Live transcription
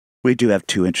We do have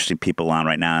two interesting people on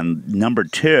right now, and number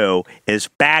two is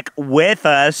back with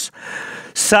us.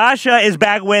 Sasha is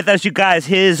back with us, you guys.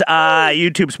 His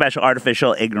YouTube special,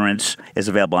 Artificial Ignorance, is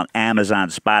available on Amazon,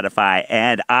 Spotify,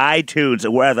 and iTunes,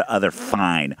 and where the other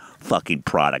fine fucking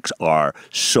products are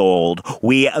sold.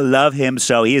 We love him,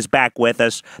 so he is back with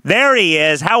us. There he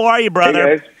is. How are you, brother?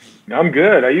 Hey, guys. I'm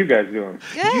good. How you guys doing?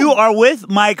 Good. You are with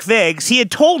Mike Figs. He had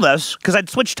told us, because I'd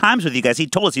switched times with you guys, he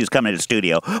told us he was coming to the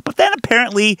studio. But then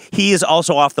apparently he is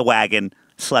also off the wagon,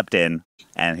 slept in,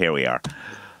 and here we are.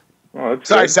 Oh,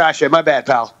 sorry, good. Sasha. My bad,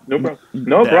 pal. No problem.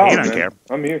 No problem. You don't care.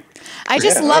 I'm here. I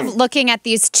just love looking at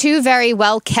these two very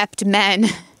well-kept men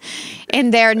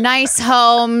in their nice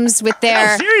homes with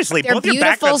their, their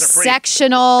beautiful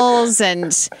sectionals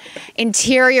and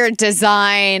interior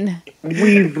design.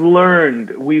 We've learned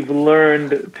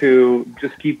to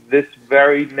just keep this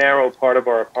very narrow part of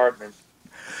our apartment.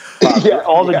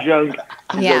 All the junk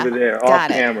is over there, off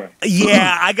camera.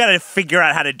 Yeah, I got to figure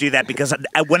out how to do that because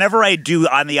whenever I do,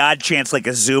 on the odd chance, like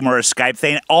a Zoom or a Skype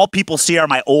thing, all people see are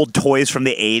my old toys from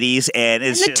the 80s, and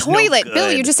it's in the toilet, no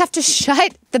Bill, you just have to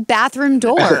shut the bathroom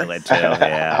door. Toilet too,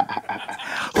 yeah.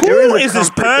 Who is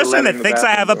this person that thinks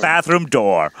I have a bathroom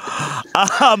door?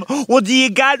 Well, do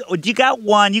you got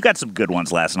one? You got some good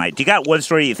ones last night. Do you got one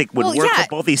story you think would work for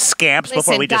both these scamps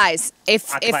before we just guys, if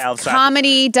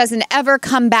comedy doesn't ever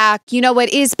come back, you know what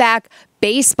is back?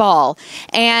 Baseball.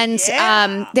 And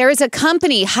there is a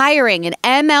company hiring an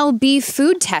MLB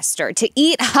food tester to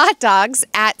eat hot dogs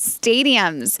at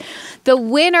stadiums. The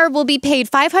winner will be paid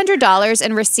 $500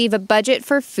 and receive a budget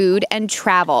for food and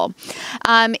travel.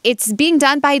 It's being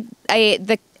done by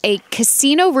a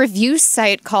casino review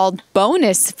site called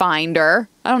Bonus Finder.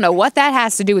 I don't know what that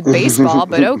has to do with baseball,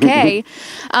 but okay.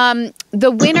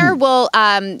 The winner will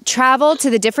travel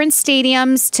to the different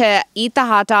stadiums to eat the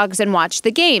hot dogs and watch the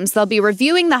games. They'll be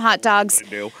reviewing the hot dogs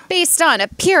based on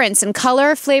appearance and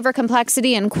color, flavor,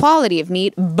 complexity, and quality of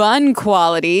meat, bun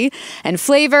quality, and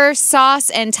flavor,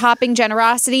 sauce, and topping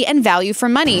generosity, and value for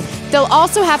money. They'll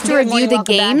also have to review the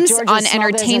games on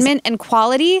entertainment and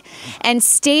quality, and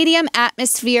stadium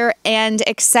atmosphere and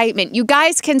excitement. You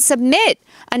guys can submit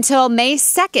until May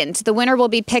 2nd. The winner will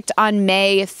be picked on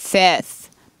May 5th.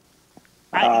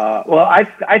 Well,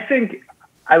 I think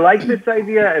I like this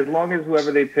idea as long as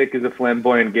whoever they pick is a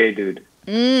flamboyant gay dude.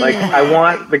 Like, I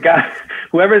want the guy,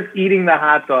 whoever's eating the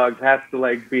hot dogs has to,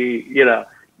 like, be, you know,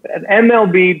 an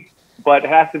MLB, but it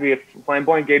has to be a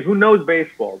flamboyant gay who knows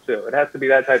baseball, too. It has to be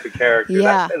that type of character.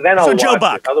 Yeah. Then I'll watch Joe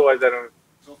Buck. it. Otherwise, I don't...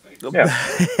 Yeah.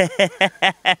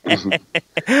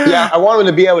 Yeah, I want him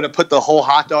to be able to put the whole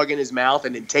hot dog in his mouth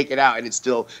and then take it out, and it's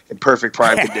still in perfect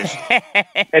prime condition.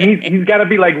 And he's got to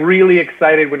be like really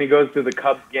excited when he goes to the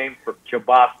Cubs game for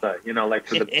kielbasa, you know, like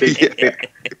for the big.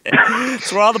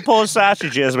 It's where all the Polish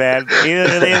sausages, man.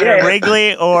 Either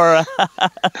Wrigley or.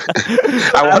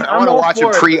 I want to watch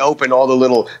him pre-open all the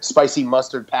little spicy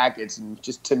mustard packets and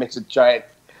just to mix a giant.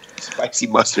 Spicy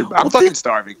mustard. I'm fucking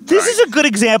starving. This is a good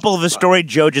example of a story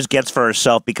Joe just gets for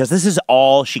herself because this is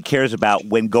all she cares about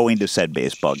when going to said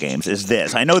baseball games is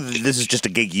this. I know that this is just a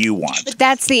gig you want. But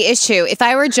that's the issue. If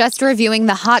I were just reviewing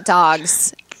the hot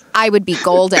dogs, I would be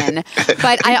golden.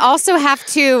 But I also have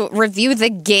to review the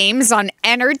games on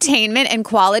entertainment and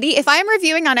quality. If I'm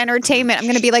reviewing on entertainment, I'm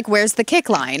going to be like, where's the kick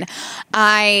line?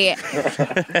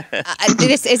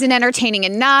 This isn't entertaining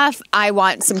enough. I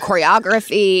want some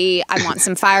choreography. I want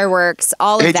some fireworks,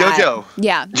 all of that. Hey, Jojo.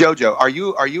 Yeah. Jojo, are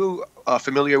you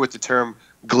familiar with the term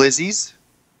glizzies?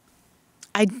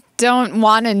 I don't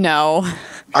want to know.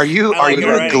 Are you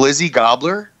a glizzy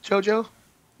gobbler, Jojo?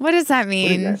 What does that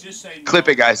mean? Clip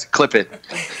it, guys. Clip it.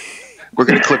 We're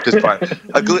going to clip this part.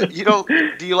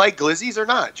 Do you like glizzies or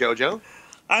not, JoJo?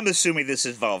 I'm assuming this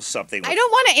involves something. I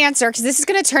don't want to answer because this is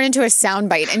going to turn into a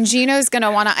soundbite, and Gino's going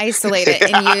to want to isolate it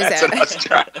and use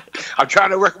it. I'm trying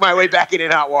to work my way back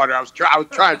in hot water. I was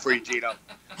trying for you, Gino.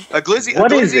 A glizzy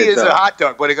is a hot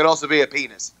dog, but it could also be a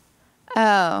penis.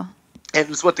 Oh. And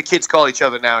it's what the kids call each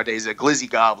other nowadays, a glizzy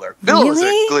gobbler. Bill is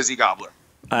a glizzy gobbler.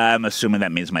 I'm assuming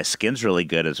that means my skin's really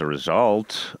good as a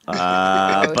result.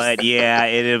 But yeah,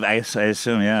 I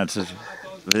assume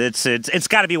it's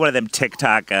got to be one of them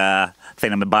TikTok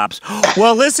thingamabobs.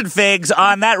 Well, listen, Figs,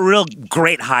 on that real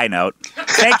great high note,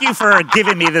 thank you for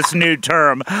giving me this new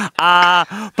term.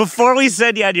 Before we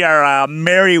send you on your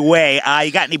merry way,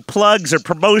 you got any plugs or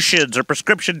promotions or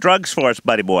prescription drugs for us,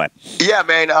 buddy boy? Yeah,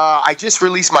 man. I just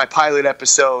released my pilot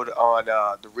episode on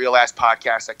the Real Ass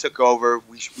Podcast. I took over.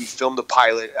 We filmed the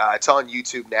pilot. It's on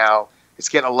YouTube now. It's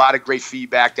getting a lot of great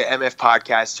feedback. The MF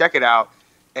Podcast. Check it out.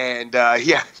 And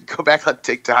go back on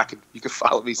TikTok and you can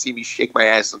follow me, see me shake my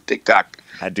ass on TikTok.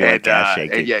 I do like ass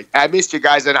shaking. Yeah, I missed you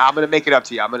guys, and I'm gonna make it up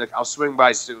to you. I'll swing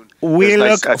by soon. We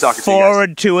look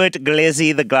forward to it,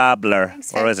 Glizzy the Gobbler.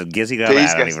 Thanks, or is it Gizzy Gobbler?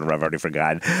 I don't even remember. I've already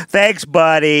forgotten. Thanks,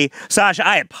 buddy. Sasha,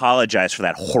 I apologize for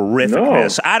that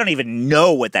horrificness. No. I don't even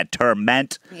know what that term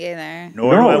meant. Me either.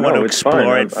 Nor do I want to it's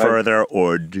explore fine. it further,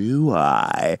 or do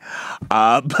I?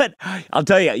 But I'll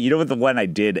tell you, you know what the one I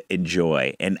did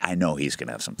enjoy, and I know he's going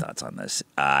to have some thoughts on this,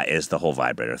 is the whole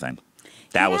vibrator thing.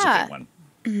 That was a good one.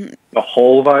 The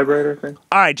whole vibrator thing?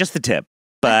 All right, just the tip.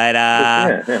 But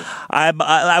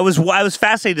I was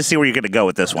fascinated to see where you're going to go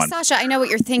with this one. Sasha, I know what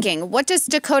you're thinking. What does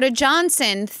Dakota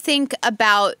Johnson think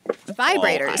about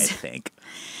vibrators? I think.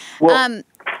 Well,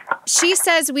 She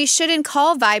says we shouldn't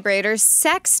call vibrators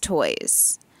sex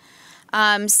toys.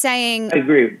 Saying, I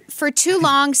agree. For too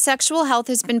long, sexual health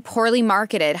has been poorly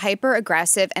marketed,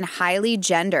 hyper-aggressive, and highly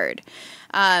gendered.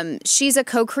 She's a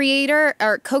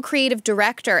co-creative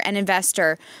director and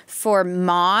investor for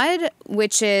Mod,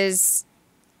 which is,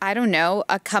 I don't know,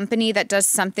 a company that does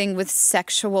something with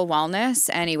sexual wellness.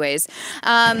 Anyways,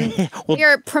 we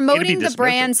are promoting the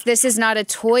brand's This Is Not a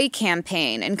Toy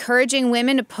campaign, encouraging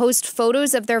women to post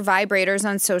photos of their vibrators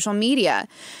on social media.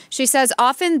 She says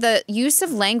often the use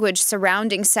of language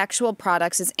surrounding sexual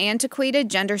products is antiquated,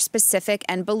 gender-specific,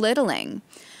 and belittling.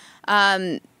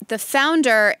 The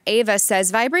founder, Ava,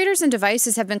 says vibrators and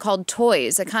devices have been called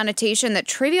toys, a connotation that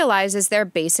trivializes their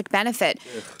basic benefit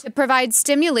to provide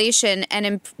stimulation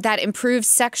and that improves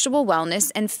sexual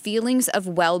wellness and feelings of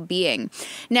well-being.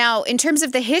 Now, in terms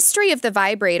of the history of the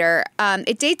vibrator,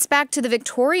 it dates back to the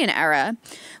Victorian era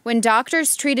when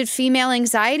doctors treated female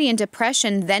anxiety and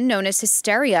depression, then known as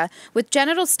hysteria, with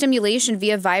genital stimulation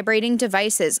via vibrating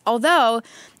devices. Although,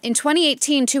 in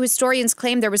 2018, two historians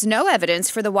claimed there was no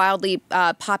evidence for the wildly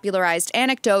popularized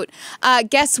anecdote.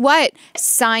 Guess what,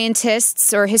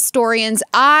 scientists or historians?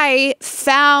 I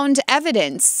found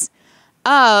evidence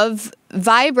of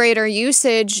vibrator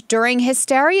usage during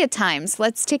hysteria times.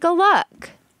 Let's take a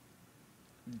look.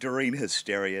 During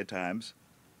hysteria times?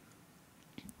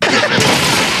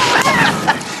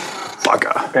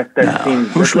 Bugger. That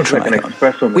seems like an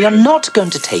espresso machine. We are not going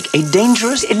to take a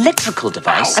dangerous electrical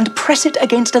device and press it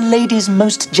against a lady's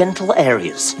most gentle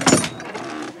areas.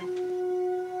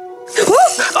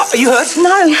 You hurt?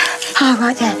 No. Oh,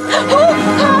 right there.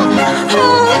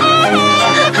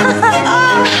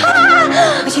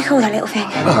 What do you call that little thing?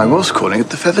 Well, I was calling it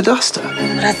the feather duster.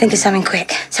 But I think of something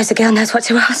quick, so the girl knows what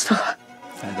to ask for.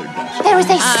 There is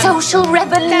a social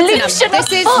revolution.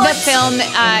 This is the film.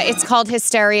 It's called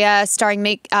Hysteria, starring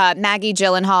Maggie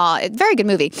Gyllenhaal. Very good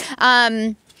movie.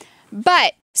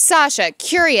 But, Sasha,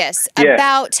 curious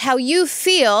about how you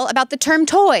feel about the term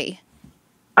toy.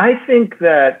 I think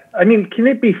that, can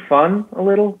it be fun a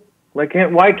little? Like,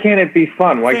 why can't it be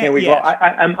fun? Why can't we call?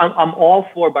 I'm all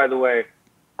for, by the way,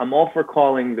 I'm all for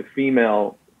calling the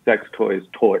female sex toys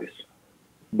toys.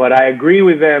 But I agree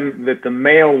with them that the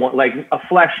male one, like a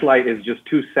fleshlight, is just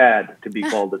too sad to be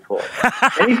called a toy.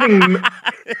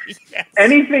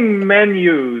 Anything men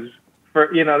use for,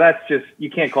 that's just, you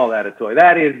can't call that a toy.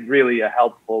 That is really a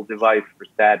helpful device for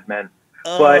sad men.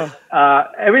 But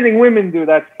everything women do,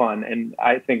 that's fun. And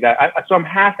I think that, so I'm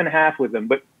half and half with them.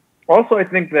 But also I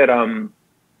think that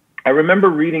I remember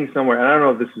reading somewhere, and I don't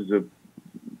know if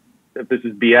this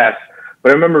is BS, but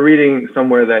I remember reading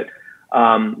somewhere that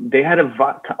they had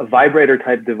a vibrator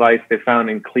type device they found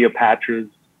in Cleopatra's,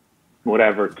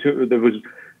 whatever.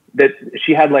 That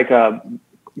she had like a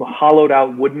hollowed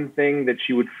out wooden thing that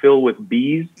she would fill with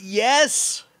bees.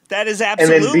 Yes, that is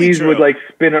absolutely true. And then bees would like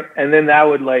spin, and then that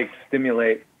would like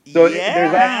stimulate. So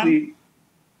there's actually,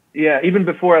 even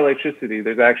before electricity,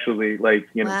 there's actually like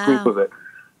proof of it.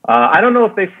 I don't know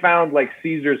if they found like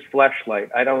Caesar's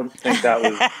fleshlight. I don't think that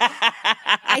was.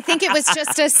 I think it was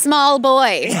just a small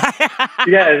boy.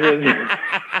 Yeah.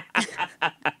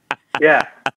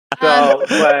 So,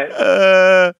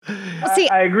 but see,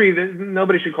 I agree that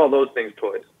nobody should call those things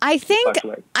toys. I think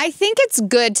it's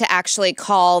good to actually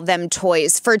call them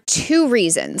toys for two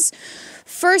reasons.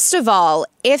 First of all,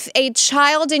 if a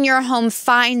child in your home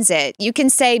finds it, you can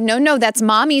say, no, that's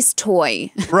mommy's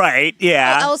toy. Right,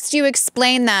 yeah. How else do you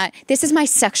explain that? This is my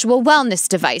sexual wellness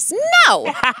device.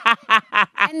 No!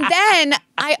 And then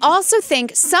I also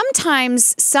think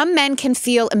sometimes some men can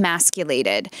feel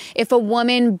emasculated if a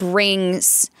woman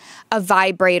brings a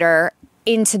vibrator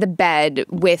into the bed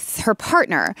with her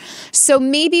partner. So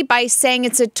maybe by saying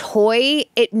it's a toy,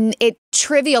 it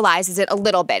trivializes it a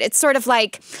little bit. It's sort of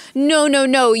like,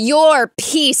 no, your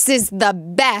piece is the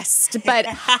best, but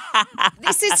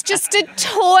this is just a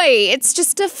toy. It's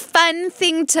just a fun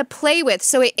thing to play with.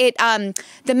 So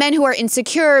the men who are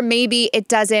insecure, maybe it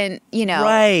doesn't,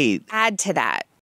 add to that.